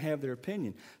 Everybody can't have their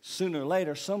opinion. Sooner or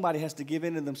later, somebody has to give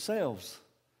in to themselves.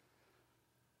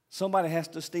 Somebody has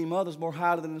to esteem others more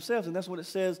highly than themselves. And that's what it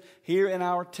says here in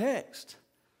our text,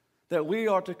 that we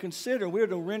are to consider, we are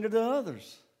to render to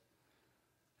others.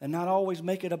 and not always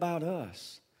make it about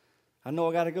us. I know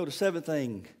I got to go. The seventh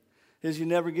thing is you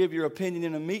never give your opinion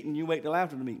in a meeting. You wait till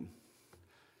after the meeting.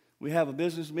 We have a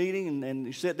business meeting, and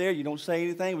you sit there. You don't say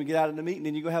anything. We get out of the meeting,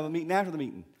 then you go have a meeting after the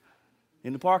meeting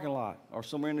in the parking lot or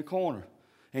somewhere in the corner.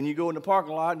 And you go in the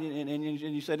parking lot, and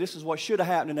you say, this is what should have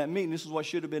happened in that meeting. This is what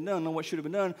should have been done. And what should have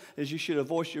been done is you should have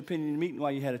voiced your opinion in the meeting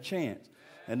while you had a chance.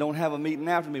 And don't have a meeting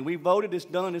after me. We voted. It's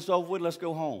done. It's over with. Let's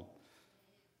go home.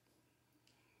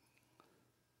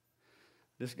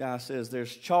 This guy says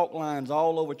there's chalk lines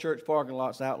all over church parking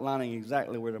lots outlining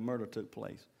exactly where the murder took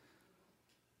place.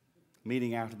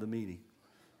 Meeting after the meeting,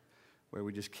 where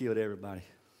we just killed everybody.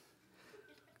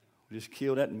 We just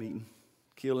killed that meeting,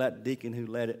 killed that deacon who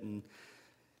led it, and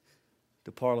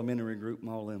the parliamentary group and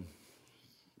all them.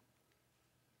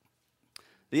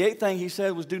 The eighth thing he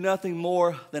said was do nothing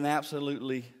more than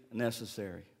absolutely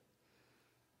necessary.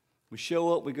 We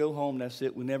show up, we go home, that's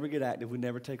it. We never get active, we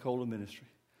never take hold of ministry.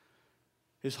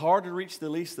 It's hard to reach the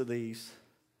least of these,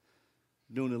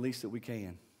 doing the least that we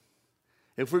can.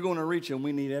 If we're going to reach them,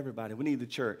 we need everybody. We need the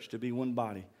church to be one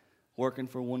body, working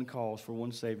for one cause, for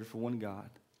one Savior, for one God.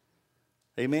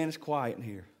 Amen. It's quiet in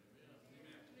here.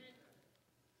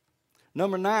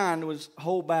 Number 9 was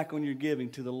hold back on your giving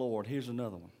to the Lord. Here's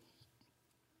another one.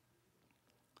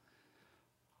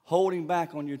 Holding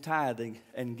back on your tithing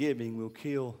and giving will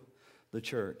kill the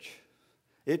church.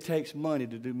 It takes money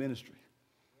to do ministry.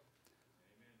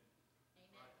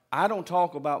 I don't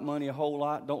talk about money a whole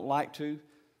lot, don't like to.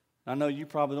 I know you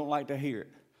probably don't like to hear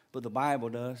it, but the Bible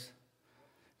does.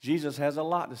 Jesus has a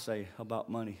lot to say about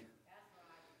money.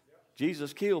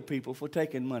 Jesus killed people for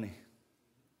taking money.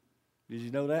 Did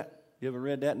you know that? You ever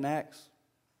read that in Acts?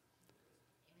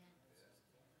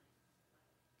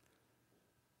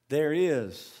 There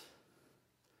is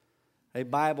a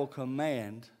Bible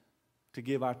command to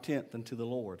give our tenth unto the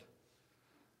Lord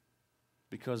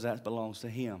because that belongs to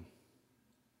Him.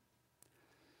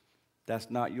 That's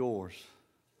not yours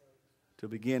to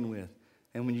begin with.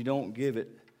 And when you don't give it,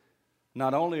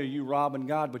 not only are you robbing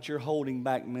God, but you're holding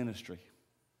back ministry.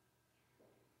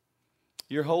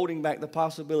 You're holding back the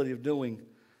possibility of doing,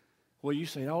 well, you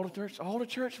say, all the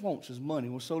church wants is money.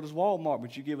 Well, so does Walmart,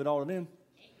 but you give it all to them.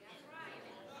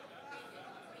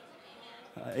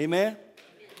 Amen?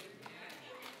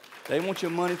 They want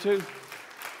your money too.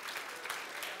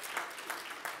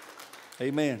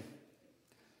 Amen.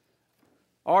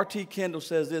 R.T. Kendall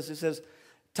says this. It says,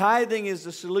 tithing is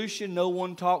the solution no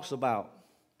one talks about.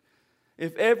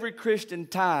 If every Christian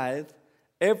tithed,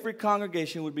 every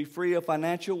congregation would be free of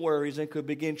financial worries and could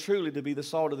begin truly to be the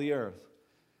salt of the earth.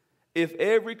 If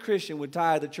every Christian would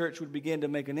tithe, the church would begin to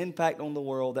make an impact on the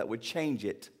world that would change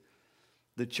it.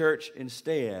 The church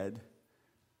instead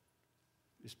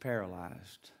is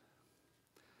paralyzed.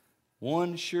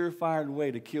 One surefire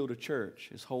way to kill the church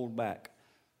is hold back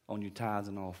on your tithes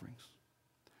and offerings.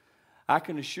 I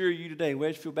can assure you today,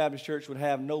 Wedgefield Baptist Church would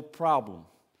have no problem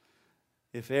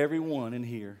if everyone in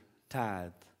here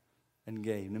tithed and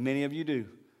gave. And many of you do.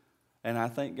 And I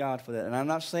thank God for that. And I'm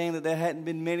not saying that there hadn't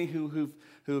been many who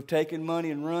have taken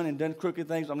money and run and done crooked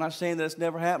things. I'm not saying that it's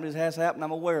never happened. It has happened.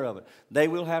 I'm aware of it. They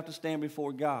will have to stand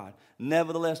before God.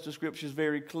 Nevertheless, the Scripture is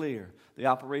very clear. The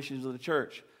operations of the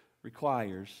church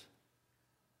requires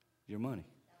your money.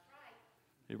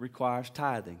 It requires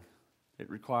tithing. It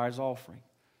requires offering.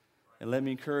 And let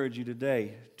me encourage you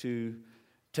today to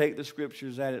take the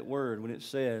Scriptures at its word when it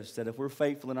says that if we're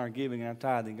faithful in our giving and our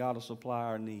tithing, God will supply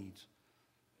our needs.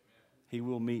 He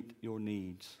will meet your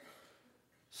needs.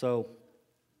 So,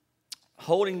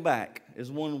 holding back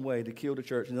is one way to kill the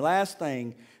church. And the last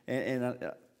thing,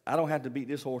 and I don't have to beat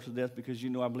this horse to death because you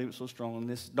know I believe it so strong in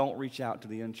this, don't reach out to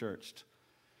the unchurched.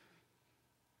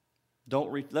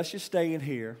 Let's just stay in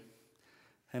here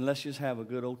and let's just have a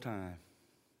good old time.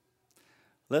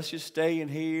 Let's just stay in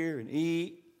here and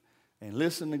eat and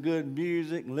listen to good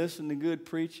music and listen to good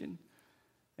preaching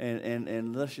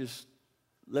and let's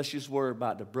just worry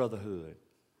about the brotherhood.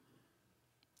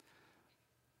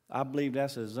 I believe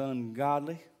that's as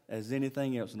ungodly as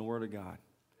anything else in the Word of God.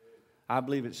 I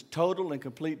believe it's total and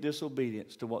complete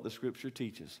disobedience to what the Scripture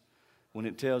teaches when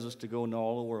it tells us to go into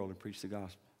all the world and preach the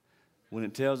gospel. When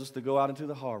it tells us to go out into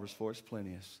the harvest for its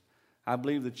plenteous. I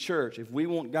believe the church, if we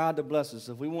want God to bless us,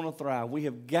 if we want to thrive, we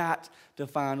have got to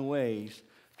find ways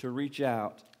to reach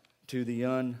out to the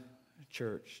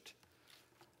unchurched.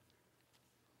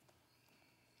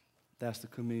 That's the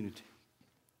community.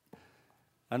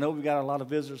 I know we've got a lot of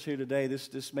visitors here today. This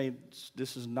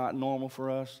is not normal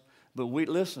for us. But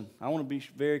listen, I want to be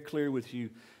very clear with you.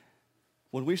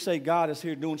 When we say God is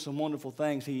here doing some wonderful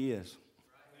things, He is.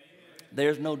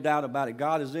 There's no doubt about it.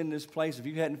 God is in this place. If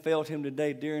you hadn't felt Him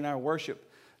today during our worship,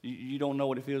 You don't know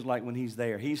what it feels like when He's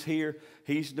there. He's here.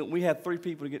 We had 3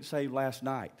 people to get saved last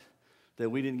night that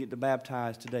we didn't get to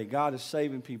baptize today. God is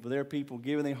saving people. There are people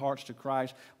giving their hearts to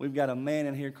Christ. We've got a man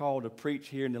in here called to preach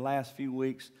here in the last few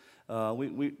weeks.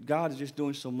 God is just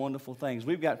doing some wonderful things.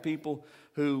 We've got people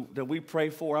that we pray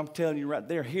for. I'm telling you right,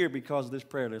 they're here because of this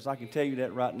prayer list. I can tell you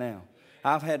that right now.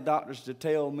 I've had doctors to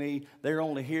tell me they're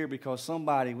only here because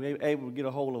somebody was able to get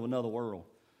a hold of another world.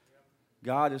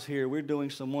 God is here. We're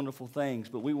doing some wonderful things,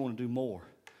 but we want to do more.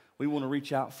 We want to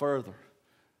reach out further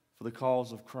for the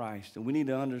cause of Christ. And we need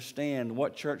to understand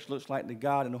what church looks like to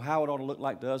God and how it ought to look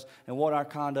like to us and what our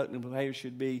conduct and behavior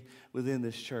should be within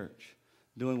this church,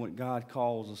 doing what God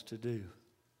calls us to do.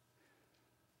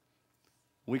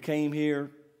 We came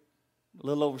here a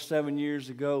little over 7 years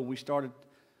ago. We started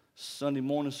Sunday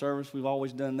morning service. We've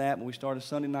always done that. But we started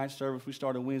Sunday night service. We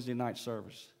started Wednesday night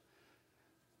service.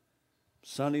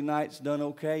 Sunday night's done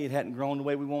okay. It hadn't grown the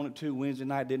way we wanted to. Wednesday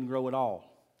night didn't grow at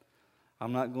all.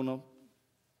 I'm not going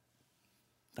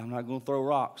to throw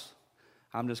rocks.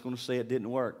 I'm just going to say it didn't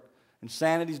work.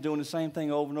 Insanity's doing the same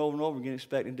thing over and over and over again,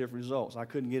 expecting different results. I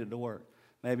couldn't get it to work.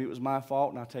 Maybe it was my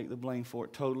fault, and I take the blame for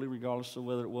it totally, regardless of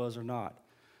whether it was or not.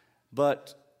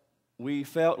 But we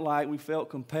felt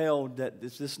compelled that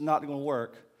if this is not going to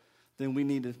work, then we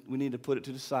need to put it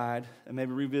to the side and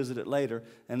maybe revisit it later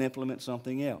and implement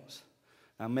something else.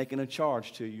 I'm making a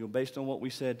charge to you based on what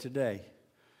we said today.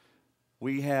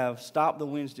 We have stopped the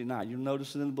Wednesday night. You'll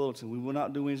notice it in the bulletin. We will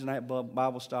not do Wednesday night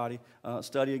Bible study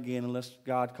again unless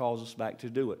God calls us back to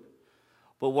do it.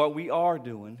 But what we are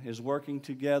doing is working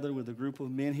together with a group of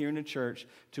men here in the church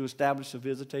to establish a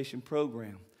visitation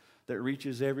program that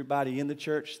reaches everybody in the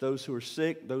church, those who are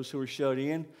sick, those who are shut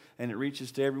in, and it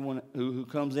reaches to everyone who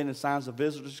comes in and signs a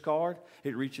visitor's card.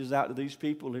 It reaches out to these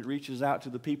people. It reaches out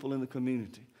to the people in the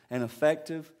community. An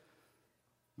effective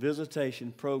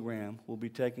visitation program will be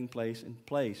taking place in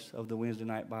place of the Wednesday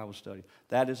night Bible study.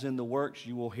 That is in the works.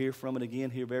 You will hear from it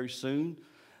again here very soon.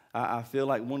 I feel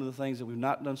like one of the things that we've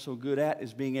not done so good at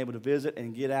is being able to visit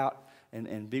and get out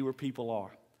and be where people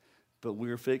are. But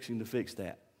we're fixing to fix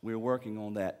that. We're working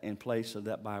on that in place of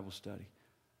that Bible study.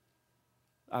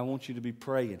 I want you to be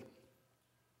praying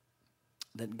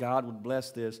that God would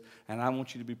bless this, and I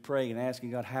want you to be praying and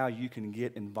asking God how you can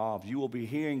get involved. You will be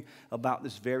hearing about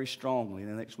this very strongly in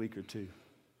the next week or two.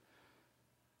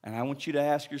 And I want you to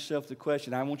ask yourself the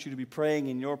question. I want you to be praying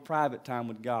in your private time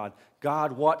with God.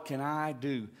 God, what can I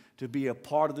do to be a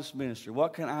part of this ministry?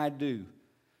 What can I do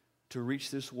to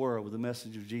reach this world with the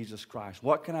message of Jesus Christ?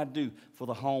 What can I do for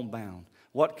the homebound?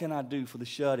 What can I do for the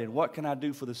shut-in? What can I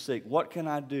do for the sick? What can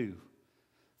I do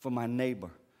for my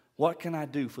neighbor? What can I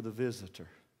do for the visitor?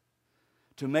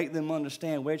 To make them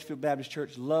understand Wedgefield Baptist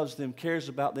Church loves them, cares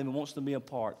about them, and wants them to be a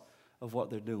part of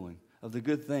what they're doing, of the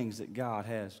good things that God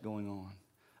has going on.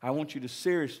 I want you to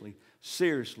seriously,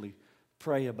 seriously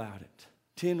pray about it.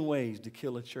 10 ways to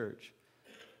kill a church.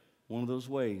 One of those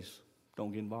ways,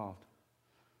 don't get involved.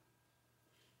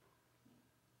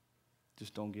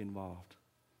 Just don't get involved.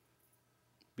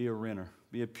 Be a renter.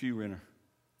 Be a pew renter.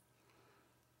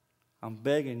 I'm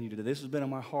begging you today. This has been on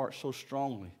my heart so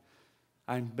strongly.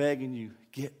 I'm begging you,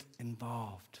 get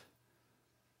involved.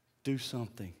 Do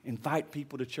something. Invite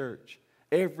people to church.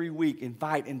 Every week,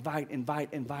 invite.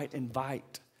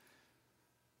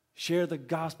 Share the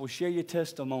gospel. Share your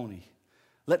testimony.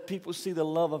 Let people see the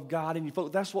love of God in you.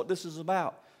 Folks, that's what this is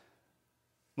about.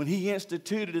 When He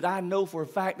instituted it, I know for a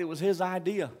fact it was His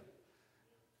idea.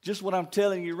 Just what I'm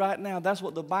telling you right now, that's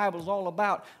what the Bible is all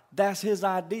about. That's His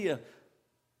idea.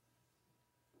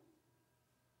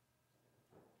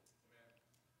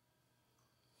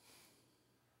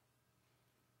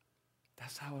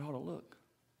 That's how it ought to look.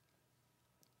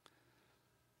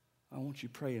 I want you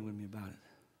praying with me about it.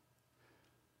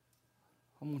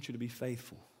 I want you to be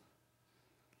faithful.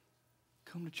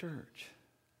 Come to church.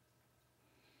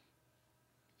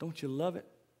 Don't you love it?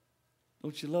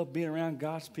 Don't you love being around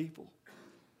God's people?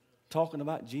 Talking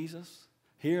about Jesus,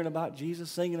 hearing about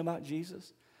Jesus, singing about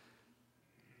Jesus?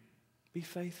 Be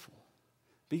faithful.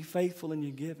 Be faithful in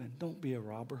your giving. Don't be a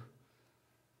robber.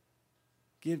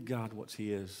 Give God what's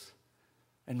His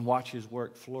and watch His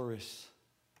work flourish.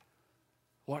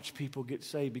 Watch people get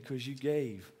saved because you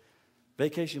gave.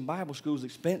 Vacation Bible School is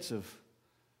expensive,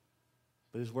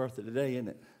 but it's worth it today, isn't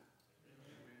it?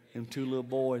 Them 2 little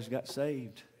boys got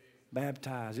saved,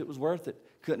 baptized. It was worth it.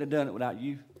 Couldn't have done it without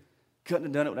you. Couldn't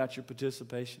have done it without your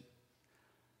participation.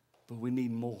 But we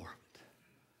need more.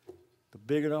 The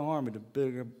bigger the army, the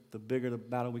bigger the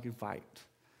battle we can fight.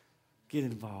 Get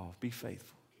involved. Be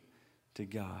faithful to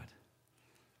God.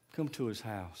 Come to His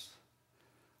house.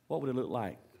 What would it look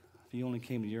like if He only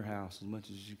came to your house as much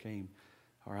as you came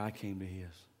or I came to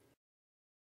His.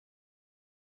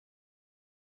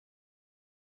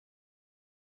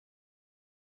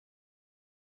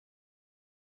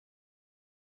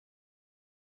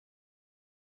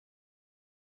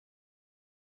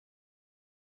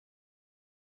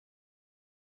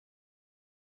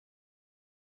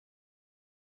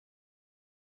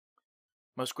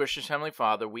 Most gracious Heavenly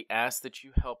Father, we ask that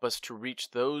you help us to reach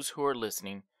those who are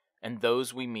listening and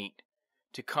those we meet,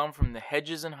 to come from the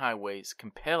hedges and highways,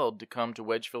 compelled to come to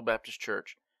Wedgefield Baptist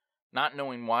Church, not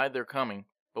knowing why they're coming,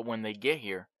 but when they get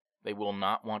here, they will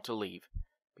not want to leave,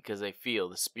 because they feel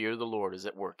the Spirit of the Lord is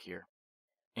at work here.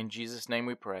 In Jesus' name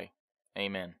we pray.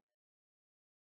 Amen.